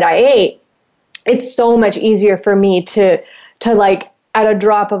thing that I ate, it's so much easier for me to like at a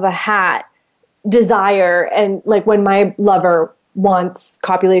drop of a hat desire, and like when my lover wants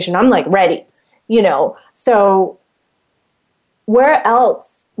copulation, I'm like ready, So where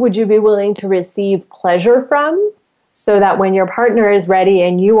else would you be willing to receive pleasure from, so that when your partner is ready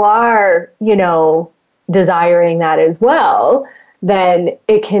and you are, desiring that as well, then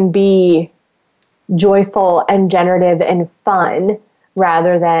it can be joyful and generative and fun,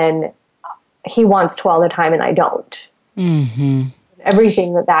 rather than he wants to all the time and I don't. Mm-hmm.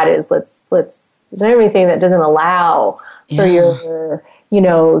 Everything that is, let's everything that doesn't allow for your,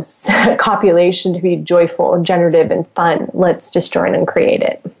 copulation to be joyful and generative and fun, let's destroy and uncreate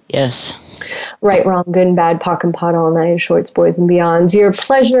it. Yes. Right, wrong, good and bad, POC and POD, all nine shorts, boys and beyonds. Your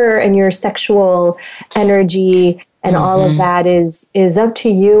pleasure and your sexual energy and all of that is up to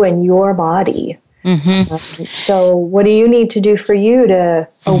you and your body. So what do you need to do for you to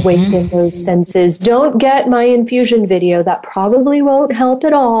awaken those senses? Don't get my infusion video. That probably won't help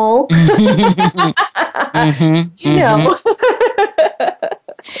at all.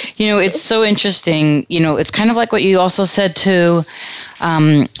 It's so interesting. It's kind of like what you also said to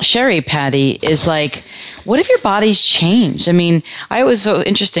Sherry, Patty, is like, what if your body's changed? I mean, I was so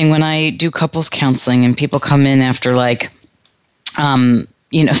interesting when I do couples counseling and people come in after 7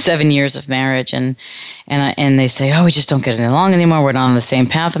 years of marriage, and they say, oh, we just don't get along anymore. We're not on the same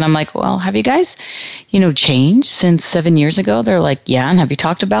path. And I'm like, well, have you guys, changed since 7 years ago? They're like, yeah. And have you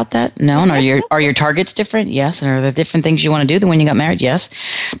talked about that? No. And are your targets different? Yes. And are there different things you want to do than when you got married? Yes.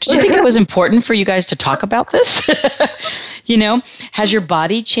 Did you think it was important for you guys to talk about this? Has your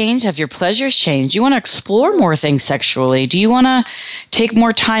body changed? Have your pleasures changed? Do you want to explore more things sexually? Do you want to take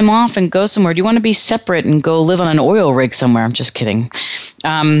more time off and go somewhere? Do you want to be separate and go live on an oil rig somewhere? I'm just kidding.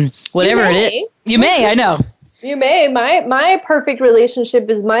 Whatever it is. You may, I know. You may. My perfect relationship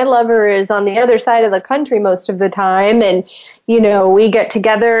is my lover is on the other side of the country most of the time. And, we get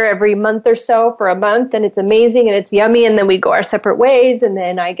together every month or so for a month, and it's amazing and it's yummy. And then we go our separate ways, and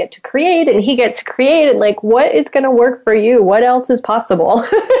then I get to create and he gets to create. And what is going to work for you? What else is possible?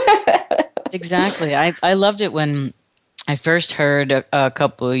 Exactly. I loved it when I first heard a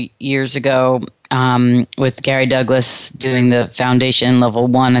couple of years ago with Gary Douglas doing the Foundation Level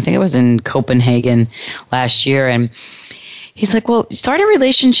 1. I think it was in Copenhagen last year. And he's like, well, start a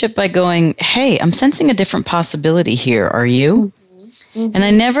relationship by going, hey, I'm sensing a different possibility here. Are you? Mm-hmm. And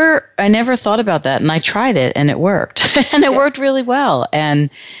I never thought about that. And I tried it and it worked. And it worked really well. And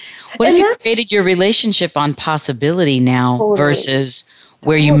what if you created your relationship on possibility now versus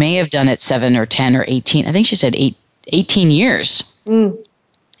where you may have done it 7 or 10 or 18? I think she said 18 years.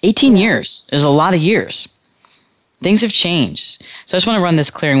 18 years is a lot of years. Things have changed. So I just want to run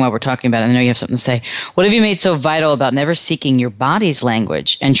this clearing while we're talking about it. I know you have something to say. What have you made so vital about never seeking your body's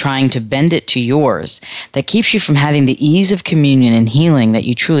language and trying to bend it to yours that keeps you from having the ease of communion and healing that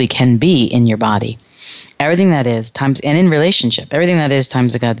you truly can be in your body? Everything that is times, and in relationship, everything that is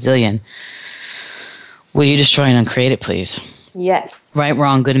times a godzillion. Will you destroy and uncreate it, please? Yes. Right,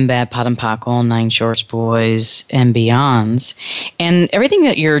 wrong, good and bad, POD and POC, all 9 shorts, boys and beyonds. And everything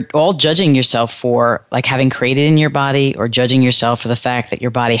that you're all judging yourself for, like having created in your body, or judging yourself for the fact that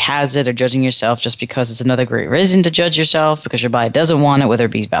your body has it, or judging yourself just because it's another great reason to judge yourself because your body doesn't want it, whether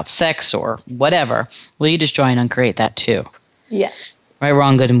it be about sex or whatever, will you destroy and uncreate that too? Yes. Right,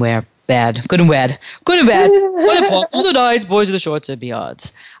 wrong, good and bad, good and bad, good and bad, POD and POC, all the 9s, boys and the shorts and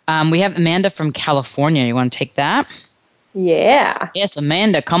beyonds. We have Amanda from California. You want to take that? Yeah. Yes,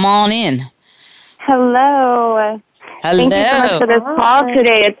 Amanda, come on in. Hello. Hello. Thank you so much for this call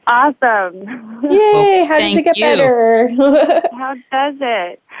today. It's awesome. Yay. How does it get better? How does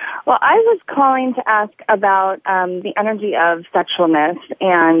it? Well, I was calling to ask about the energy of sexualness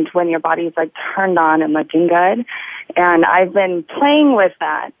and when your body's turned on and looking good. And I've been playing with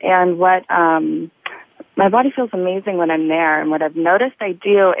that. And what my body feels amazing when I'm there. And what I've noticed I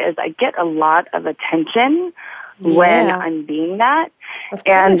do is I get a lot of attention when I'm being that.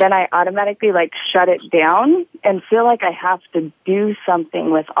 And then I automatically shut it down and feel like I have to do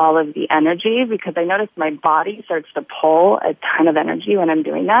something with all of the energy, because I notice my body starts to pull a ton of energy when I'm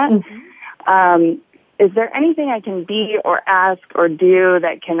doing that. Mm-hmm. Is there anything I can be or ask or do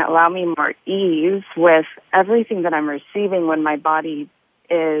that can allow me more ease with everything that I'm receiving when my body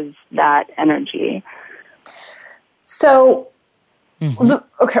is that energy? So,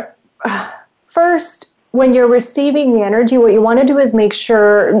 okay. First, when you're receiving the energy, what you want to do is make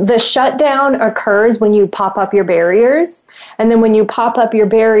sure the shutdown occurs when you pop up your barriers. And then when you pop up your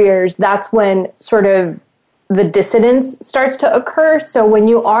barriers, that's when sort of the dissonance starts to occur. So when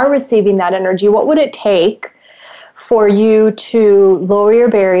you are receiving that energy, what would it take for you to lower your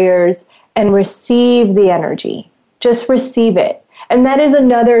barriers and receive the energy? Just receive it. And that is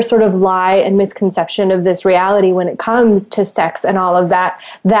another sort of lie and misconception of this reality when it comes to sex and all of that,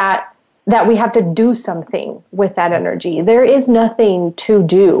 that we have to do something with that energy. There is nothing to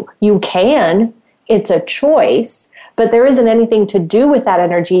do. You can, it's a choice, but there isn't anything to do with that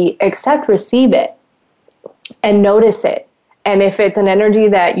energy except receive it and notice it. And if it's an energy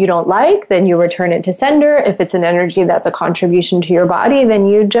that you don't like, then you return it to sender. If it's an energy that's a contribution to your body, then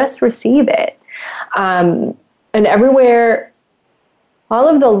you just receive it. And everywhere, all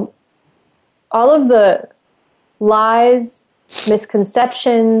of the lies,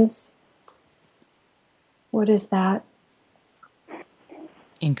 misconceptions, what is that?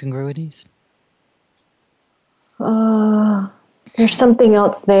 Incongruities. There's something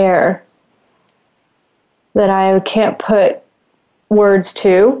else there that I can't put words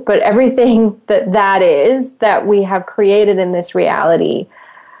to, but everything that is that we have created in this reality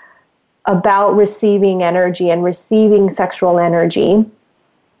about receiving energy and receiving sexual energy,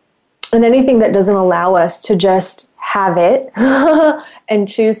 and anything that doesn't allow us to just have it and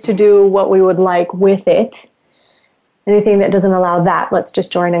choose to do what we would like with it. Anything that doesn't allow that, let's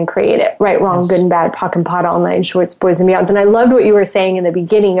just join and create it. Right, wrong, good and bad, POC and POD, all nine shorts, boys and beyonds. And I loved what you were saying in the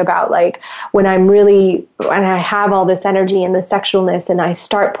beginning about like when I have all this energy and the sexualness and I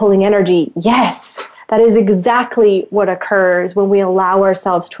start pulling energy. Yes, that is exactly what occurs when we allow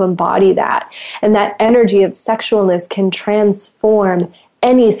ourselves to embody that. And that energy of sexualness can transform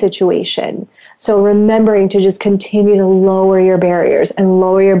any situation. So remembering to just continue to lower your barriers and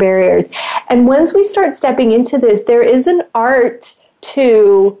lower your barriers. And once we start stepping into this, there is an art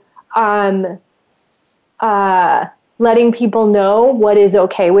to letting people know what is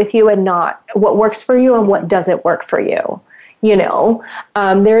okay with you and not, what works for you and what doesn't work for you. You know,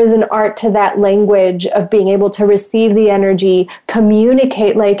 there is an art to that language of being able to receive the energy,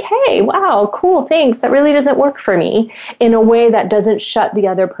 communicate like, hey, wow, cool, thanks. That really doesn't work for me, in a way that doesn't shut the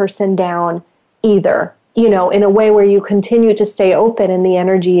other person down either, you know, in a way where you continue to stay open and the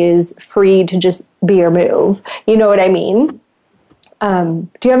energy is free to just be or move. You know what I mean? Do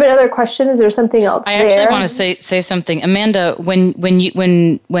you have another question? Is there something else I actually want to say something. Amanda, when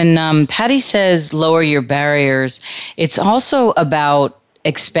Patty says lower your barriers, it's also about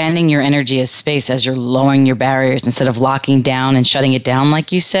expanding your energy as space as you're lowering your barriers instead of locking down and shutting it down,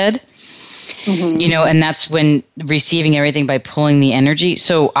 like you said. Mm-hmm. You know, and that's when receiving everything by pulling the energy.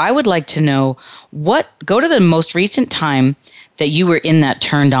 So I would like to know go to the most recent time that you were in that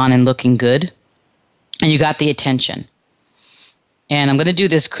turned on and looking good and you got the attention. And I'm going to do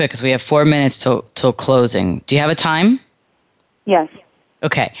this quick because we have 4 minutes till closing. Do you have a time? Yes.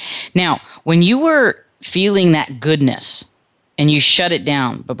 Okay. Now, when you were feeling that goodness and you shut it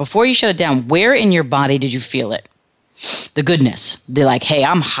down, but before you shut it down, where in your body did you feel it? The goodness. They're like, hey,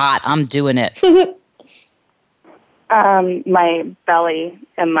 I'm hot. I'm doing it. My belly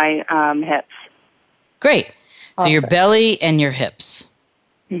and my hips. Great. So Awesome. Your belly and your hips.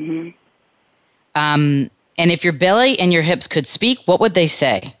 Mm-hmm. And if your belly and your hips could speak, what would they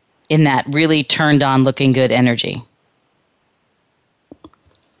say in that really turned on, looking good energy?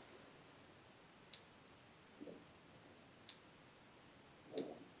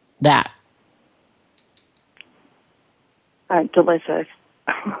 That. Delicious.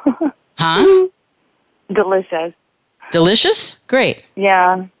 Huh? Delicious. Delicious? Great.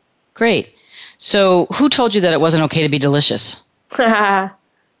 Yeah. Great. So who told you that it wasn't okay to be delicious? Parent.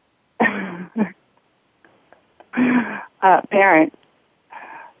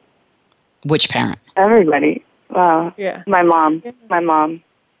 Which parent? Everybody. Wow. Yeah. My mom. My mom.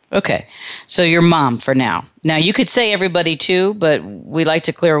 Okay. So your mom for now. Now you could say everybody too, but we like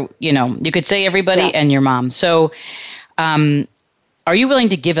to clear, you could say everybody and your mom. So are you willing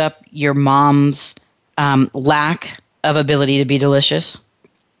to give up your mom's lack of ability to be delicious?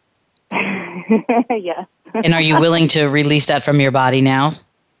 Yes. And are you willing to release that from your body now?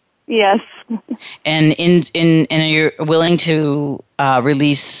 Yes. And are you willing to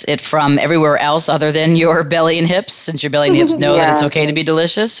release it from everywhere else other than your belly and hips, since your belly and hips know that it's okay to be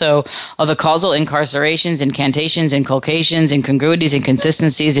delicious? So all the causal incarcerations, incantations, inculcations, incongruities,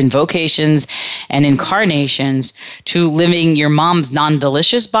 inconsistencies, invocations, and incarnations to living your mom's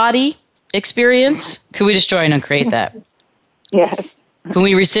non-delicious body experience, could we destroy and uncreate that? Yes. Can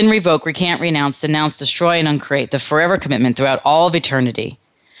we rescind, revoke, recant, renounce, denounce, destroy, and uncreate the forever commitment throughout all of eternity?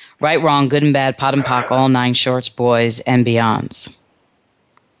 Right, wrong, good and bad, pot and pock, all 9 shorts, boys, and beyonds.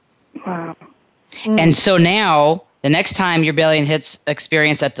 Wow. And so now, the next time your belly and hits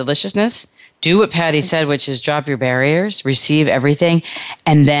experience that deliciousness, do what Patty said, which is drop your barriers, receive everything,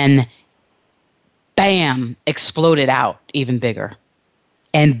 and then, bam, explode it out even bigger.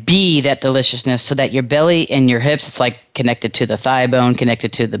 And be that deliciousness so that your belly and your hips, it's like connected to the thigh bone,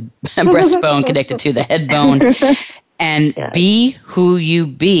 connected to the breastbone, connected to the head bone. And be who you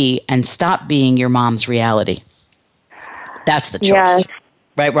be and stop being your mom's reality. That's the choice. Yes.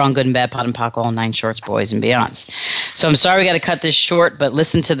 Right, wrong, good and bad, pot and pock, all 9 shorts, boys, and beyonds. So I'm sorry we got to cut this short, but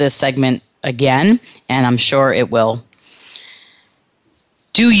listen to this segment again, and I'm sure it will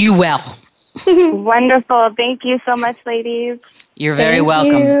do you well. Wonderful. Thank you so much, ladies. You're very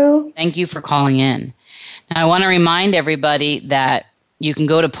welcome. Thank you for calling in. Now, I want to remind everybody that you can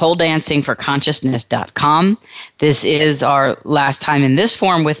go to poledancingforconsciousness.com. This is our last time in this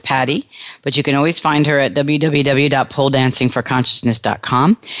form with Patty, but you can always find her at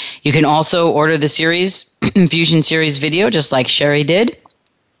www.poledancingforconsciousness.com. You can also order the series, Infusion Series video, just like Sherry did,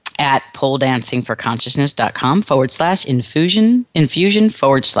 at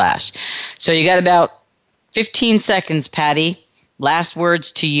poledancingforconsciousness.com/infusion/. So you got about 15 seconds, Patty. Last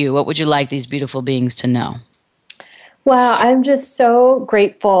words to you. What would you like these beautiful beings to know? Wow, I'm just so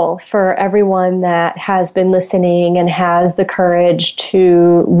grateful for everyone that has been listening and has the courage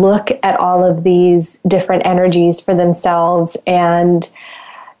to look at all of these different energies for themselves and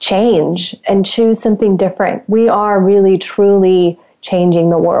change and choose something different. We are really, truly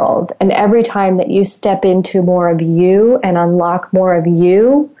changing the world. And every time that you step into more of you and unlock more of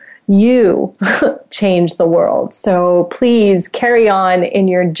you, you change the world. So please carry on in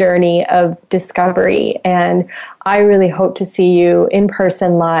your journey of discovery. And I really hope to see you in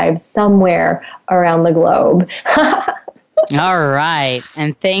person live somewhere around the globe. All right.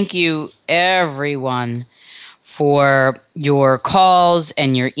 And thank you, everyone, for your calls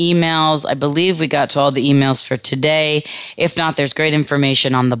and your emails. I believe we got to all the emails for today. If not, there's great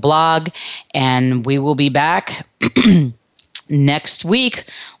information on the blog. And we will be back next week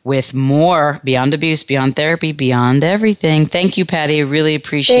with more Beyond Abuse, Beyond Therapy, Beyond Everything. Thank you, Patty. I really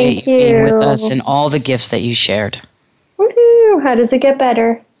appreciate you being with us and all the gifts that you shared. Woohoo! How does it get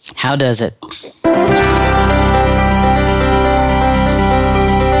better? How does it?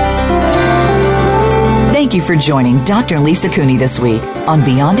 Thank you for joining Dr. Lisa Cooney this week on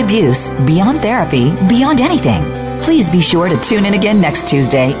Beyond Abuse, Beyond Therapy, Beyond Anything. Please be sure to tune in again next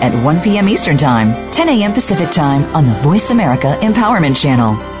Tuesday at 1 p.m. Eastern Time, 10 a.m. Pacific Time on the Voice America Empowerment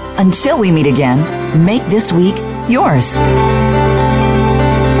Channel. Until we meet again, make this week yours.